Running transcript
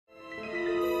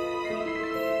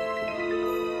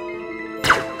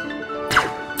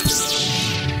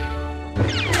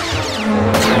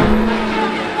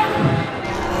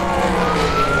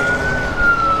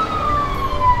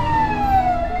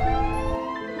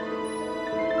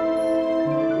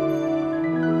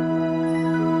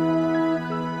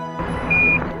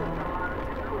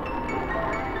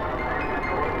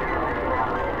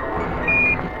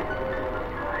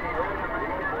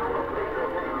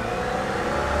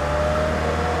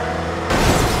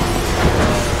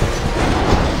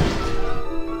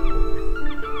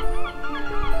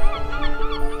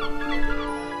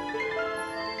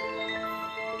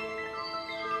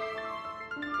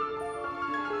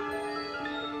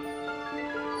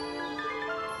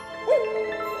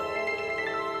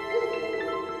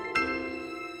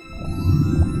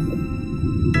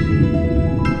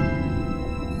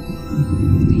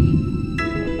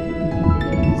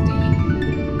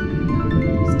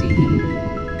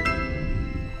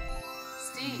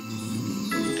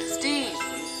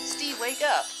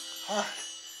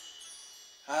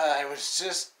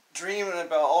just dreaming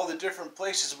about all the different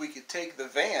places we could take the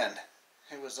van.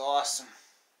 It was awesome.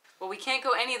 Well, we can't go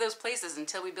any of those places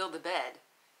until we build the bed.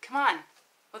 Come on,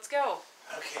 let's go.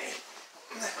 Okay.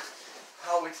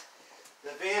 Oh,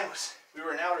 the van was, we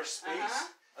were in outer space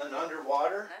and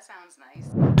underwater. That sounds nice.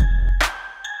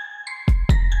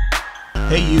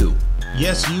 Hey you.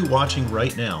 Yes, you watching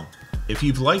right now. If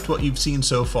you've liked what you've seen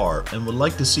so far and would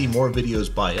like to see more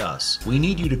videos by us, we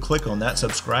need you to click on that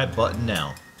subscribe button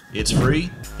now. It's free,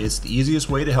 it's the easiest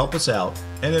way to help us out,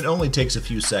 and it only takes a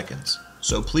few seconds.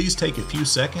 So please take a few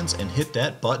seconds and hit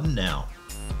that button now.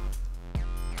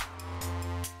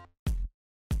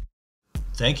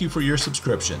 Thank you for your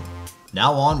subscription.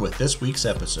 Now on with this week's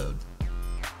episode.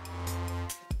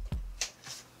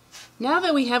 Now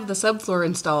that we have the subfloor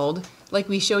installed, like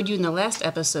we showed you in the last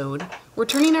episode, we're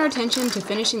turning our attention to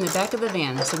finishing the back of the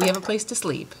van so we have a place to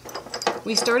sleep.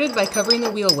 We started by covering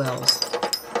the wheel wells.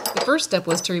 The first step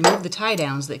was to remove the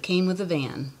tie-downs that came with the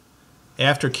van.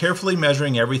 After carefully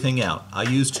measuring everything out, I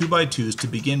used 2x2s to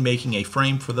begin making a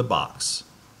frame for the box.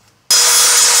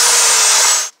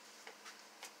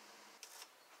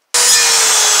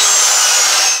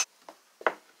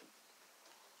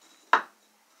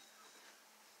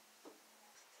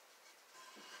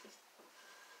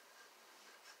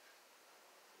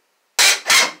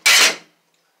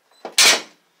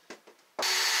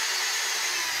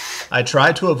 I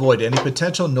tried to avoid any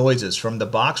potential noises from the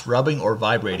box rubbing or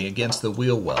vibrating against the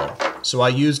wheel well, so I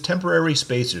used temporary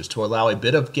spacers to allow a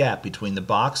bit of gap between the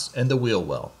box and the wheel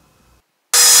well.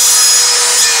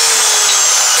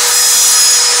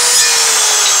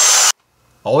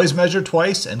 Always measure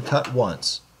twice and cut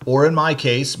once, or in my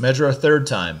case, measure a third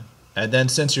time, and then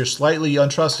since you're slightly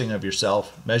untrusting of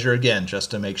yourself, measure again just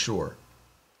to make sure.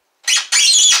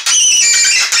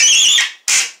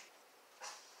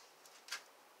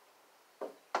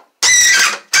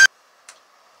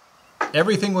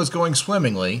 Everything was going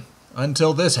swimmingly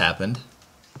until this happened.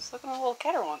 It's looking a little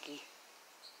caterwonky.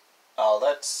 Oh,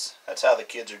 that's how the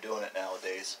kids are doing it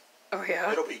nowadays. Oh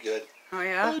yeah? It'll be good. Oh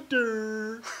yeah?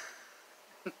 Audra.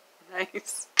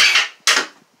 Nice.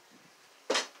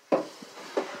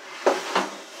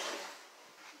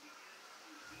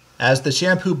 As the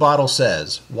shampoo bottle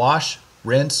says, wash,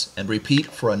 rinse, and repeat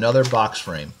for another box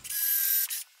frame.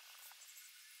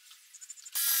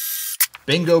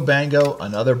 Bingo bango,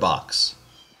 another box.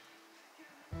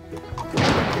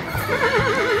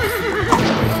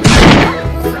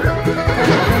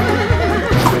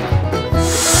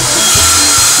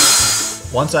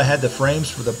 Once I had the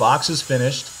frames for the boxes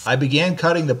finished, I began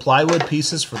cutting the plywood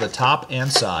pieces for the top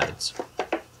and sides.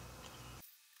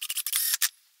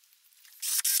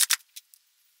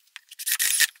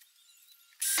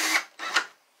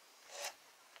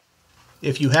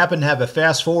 If you happen to have a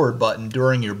fast forward button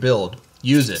during your build,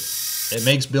 use it. It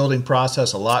makes building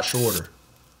process a lot shorter.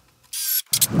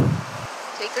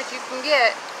 Take what you can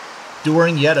get.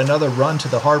 During yet another run to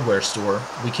the hardware store,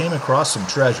 we came across some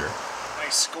treasure.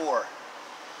 Nice score.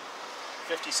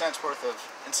 50 cents worth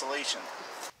of insulation.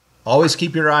 Always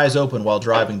keep your eyes open while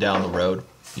driving down the road.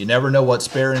 You never know what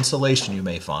spare insulation you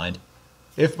may find.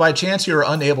 If by chance you are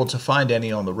unable to find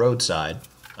any on the roadside,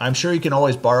 I'm sure you can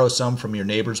always borrow some from your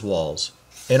neighbor's walls.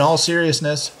 In all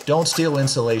seriousness, don't steal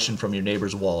insulation from your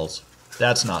neighbor's walls.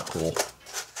 That's not cool.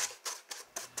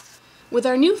 With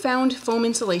our newfound foam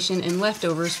insulation and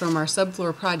leftovers from our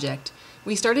subfloor project,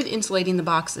 we started insulating the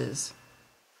boxes.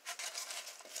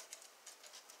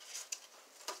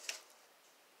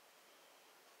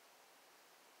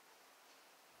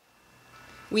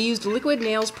 We used Liquid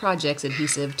Nails Projects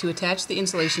adhesive to attach the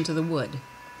insulation to the wood.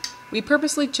 We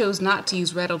purposely chose not to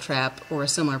use Rattletrap or a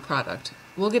similar product.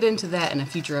 We'll get into that in a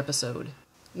future episode.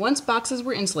 Once boxes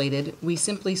were insulated, we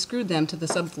simply screwed them to the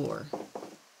subfloor.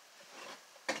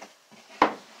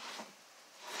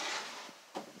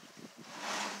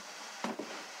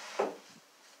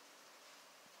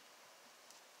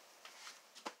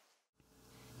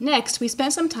 Next, we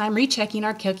spent some time rechecking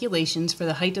our calculations for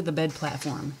the height of the bed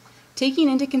platform, taking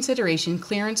into consideration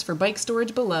clearance for bike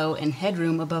storage below and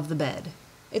headroom above the bed.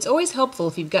 It's always helpful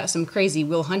if you've got some crazy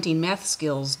Will Hunting math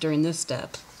skills during this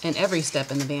step, and every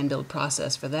step in the van build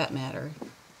process for that matter.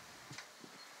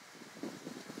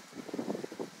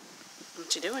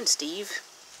 What you doing, Steve?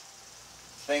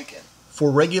 Thinking. For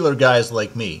regular guys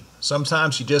like me,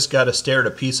 sometimes you just gotta stare at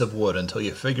a piece of wood until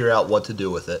you figure out what to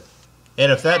do with it.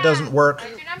 And if that doesn't work,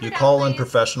 you call in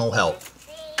professional help.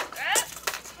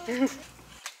 Is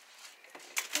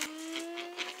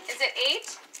it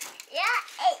 8? Yeah,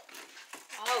 8.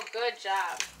 Oh, good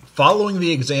job. Following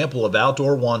the example of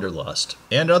Outdoor Wanderlust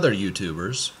and other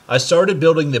YouTubers, I started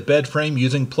building the bed frame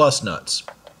using PlusNuts.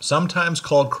 sometimes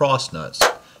called cross nuts,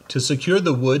 to secure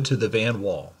the wood to the van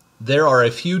wall. There are a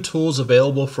few tools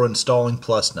available for installing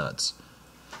PlusNuts.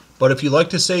 But if you like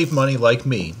to save money like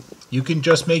me, you can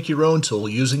just make your own tool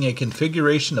using a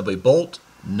configuration of a bolt,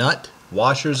 nut,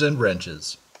 washers, and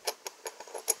wrenches.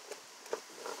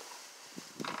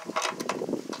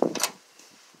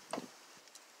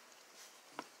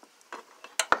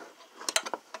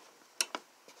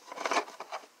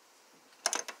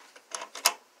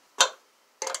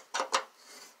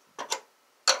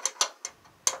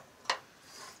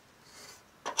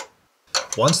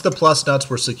 Once the PlusNuts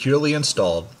were securely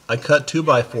installed, I cut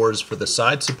 2x4s for the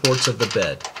side supports of the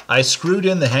bed. I screwed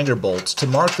in the hanger bolts to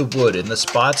mark the wood in the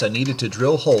spots I needed to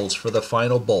drill holes for the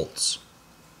final bolts.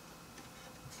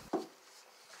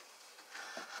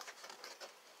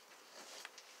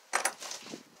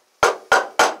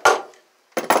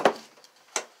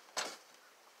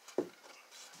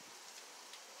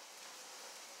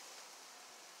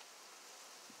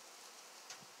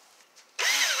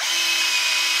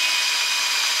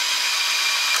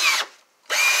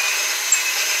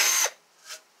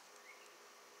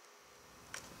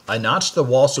 I notched the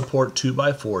wall support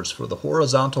 2x4s for the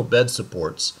horizontal bed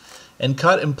supports and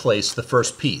cut and placed the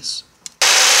first piece.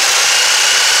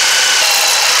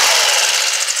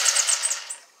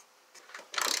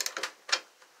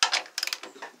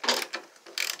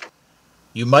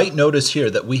 You might notice here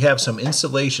that we have some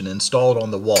insulation installed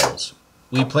on the walls.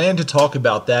 We plan to talk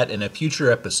about that in a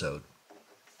future episode.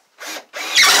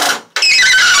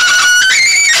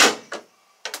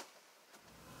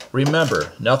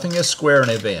 Remember, nothing is square in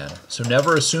a van, so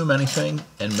never assume anything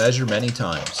and measure many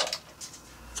times.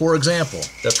 For example,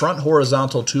 the front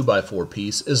horizontal 2x4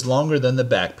 piece is longer than the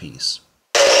back piece.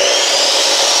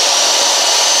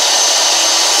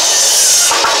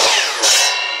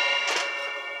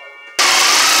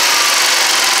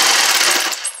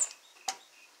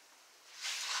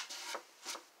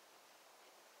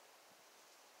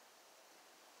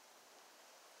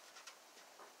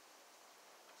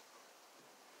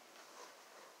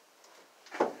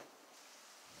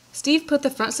 Steve put the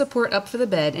front support up for the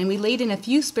bed, and we laid in a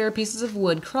few spare pieces of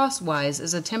wood crosswise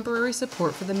as a temporary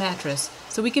support for the mattress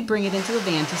so we could bring it into the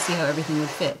van to see how everything would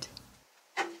fit.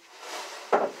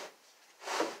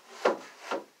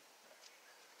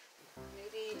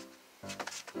 Maybe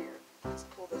here, let's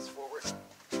pull this forward.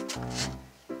 And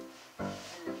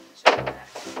show it back.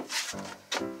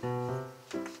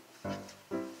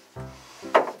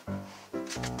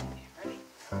 Ready?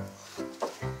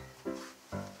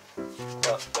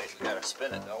 Wait, we gotta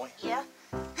spin it, don't we? Yeah.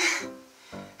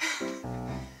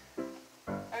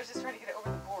 I was just trying to get it over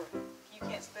the board. You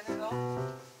can't spin it at all?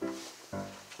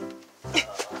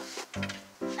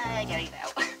 I gotta get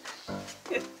out.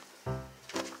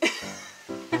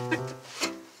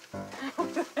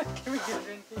 Can we get it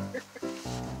in here?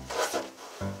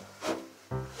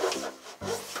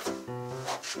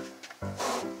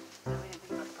 We didn't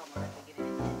think about the problem if we get it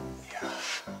in. Yeah,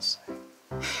 I'll see.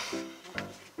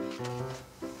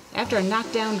 After a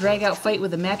knockdown, drag-out fight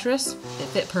with the mattress, it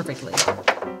fit perfectly.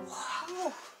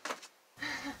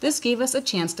 This gave us a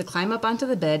chance to climb up onto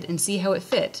the bed and see how it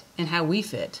fit, and how we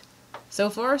fit. So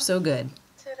far, so good.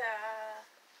 Ta-da!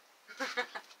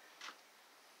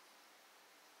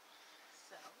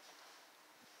 So.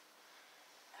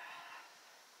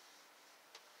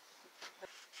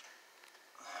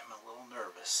 I'm a little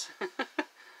nervous.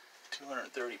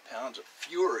 230 pounds of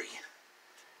fury.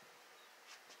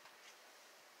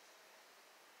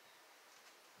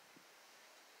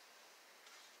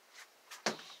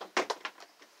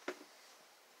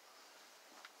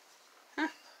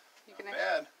 You can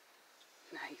Bad.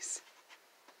 Nice.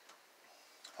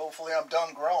 Hopefully I'm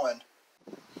done growing.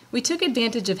 We took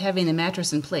advantage of having the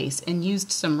mattress in place and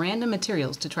used some random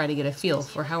materials to try to get a feel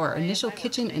for how our initial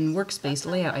kitchen and workspace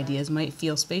layout ideas might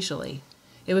feel spatially.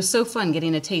 It was so fun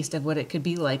getting a taste of what it could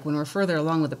be like when we're further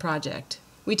along with the project.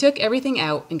 We took everything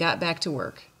out and got back to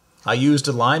work. I used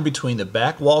a line between the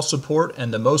back wall support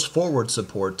and the most forward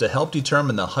support to help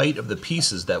determine the height of the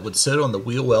pieces that would sit on the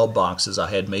wheel well boxes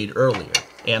I had made earlier,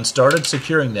 and started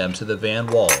securing them to the van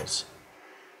walls.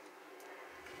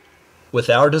 With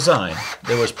our design,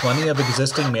 there was plenty of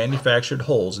existing manufactured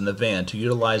holes in the van to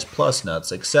utilize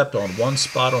PlusNuts except on one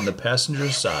spot on the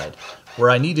passenger's side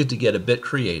where I needed to get a bit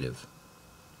creative.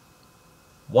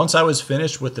 Once I was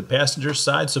finished with the passenger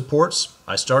side supports,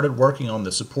 I started working on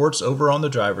the supports over on the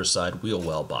driver's side wheel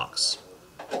well box.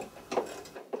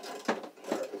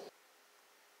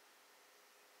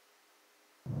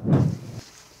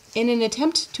 In an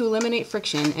attempt to eliminate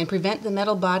friction and prevent the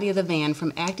metal body of the van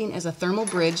from acting as a thermal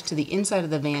bridge to the inside of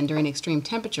the van during extreme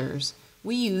temperatures,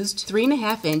 We used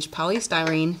 3.5-inch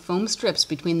polystyrene foam strips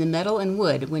between the metal and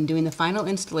wood when doing the final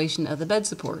installation of the bed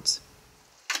supports.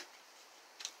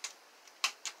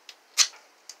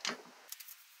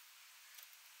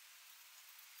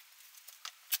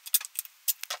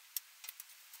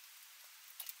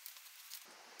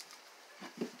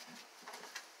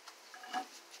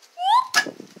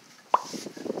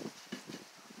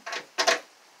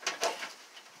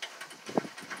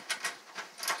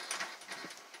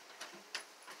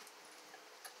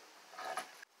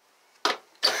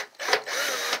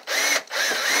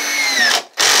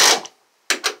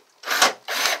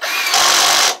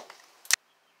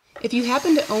 If you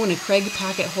happen to own a Kreg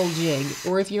pocket hole jig,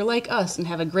 or if you're like us and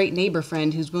have a great neighbor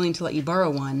friend who's willing to let you borrow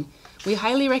one, we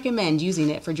highly recommend using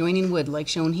it for joining wood like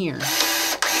shown here.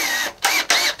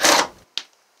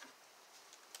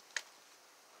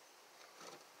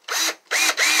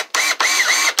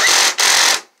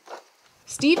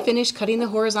 Steve finished cutting the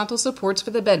horizontal supports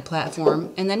for the bed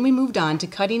platform, and then we moved on to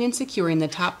cutting and securing the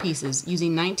top pieces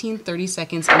using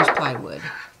 19/32" plywood.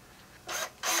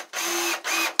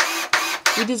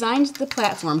 We designed the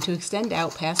platform to extend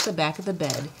out past the back of the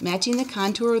bed, matching the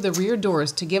contour of the rear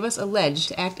doors to give us a ledge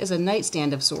to act as a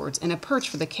nightstand of sorts and a perch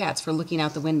for the cats for looking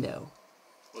out the window.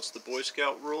 What's the Boy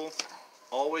Scout rule?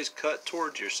 Always cut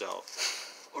towards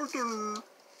yourself. Order.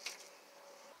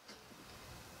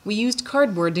 We used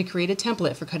cardboard to create a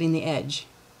template for cutting the edge.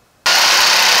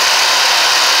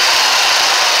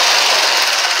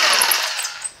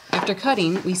 After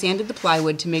cutting, we sanded the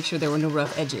plywood to make sure there were no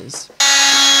rough edges.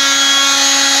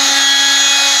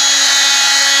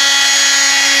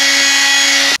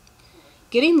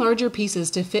 Getting larger pieces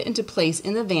to fit into place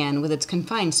in the van with its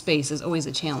confined space is always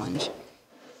a challenge.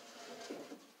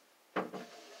 Can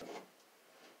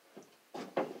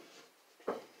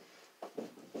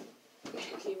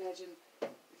you imagine if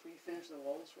we finish the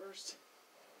walls first?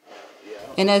 Yeah.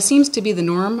 And as seems to be the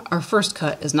norm, our first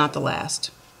cut is not the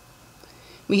last.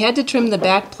 We had to trim the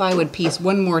back plywood piece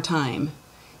one more time.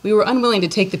 We were unwilling to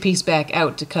take the piece back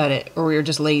out to cut it, or we were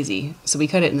just lazy, so we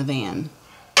cut it in the van.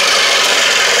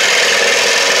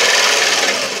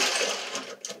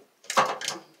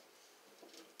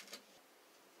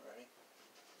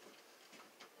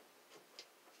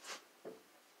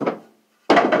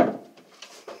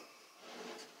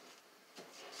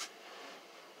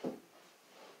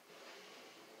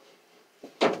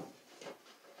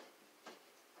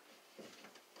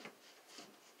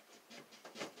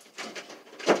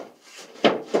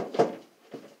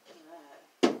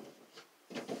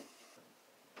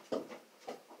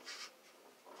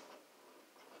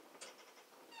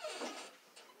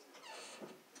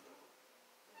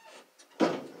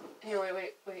 Here,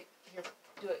 wait. Here,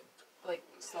 do it, like,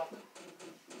 slow.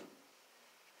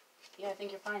 Yeah, I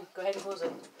think you're fine. Go ahead and close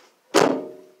it.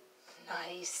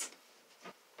 Nice.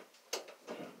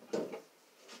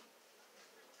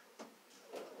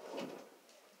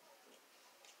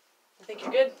 I think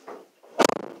you're good.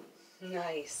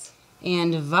 Nice.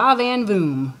 And va van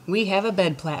boom, we have a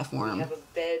bed platform. We have a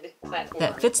bed platform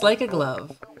that fits like a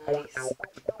glove. Nice.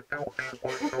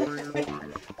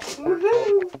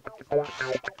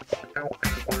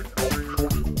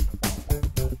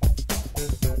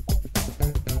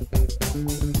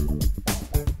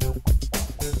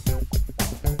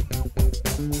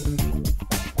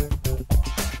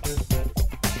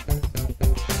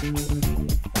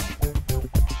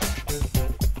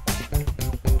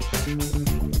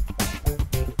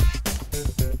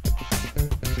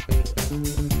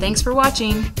 Thanks for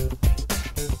watching.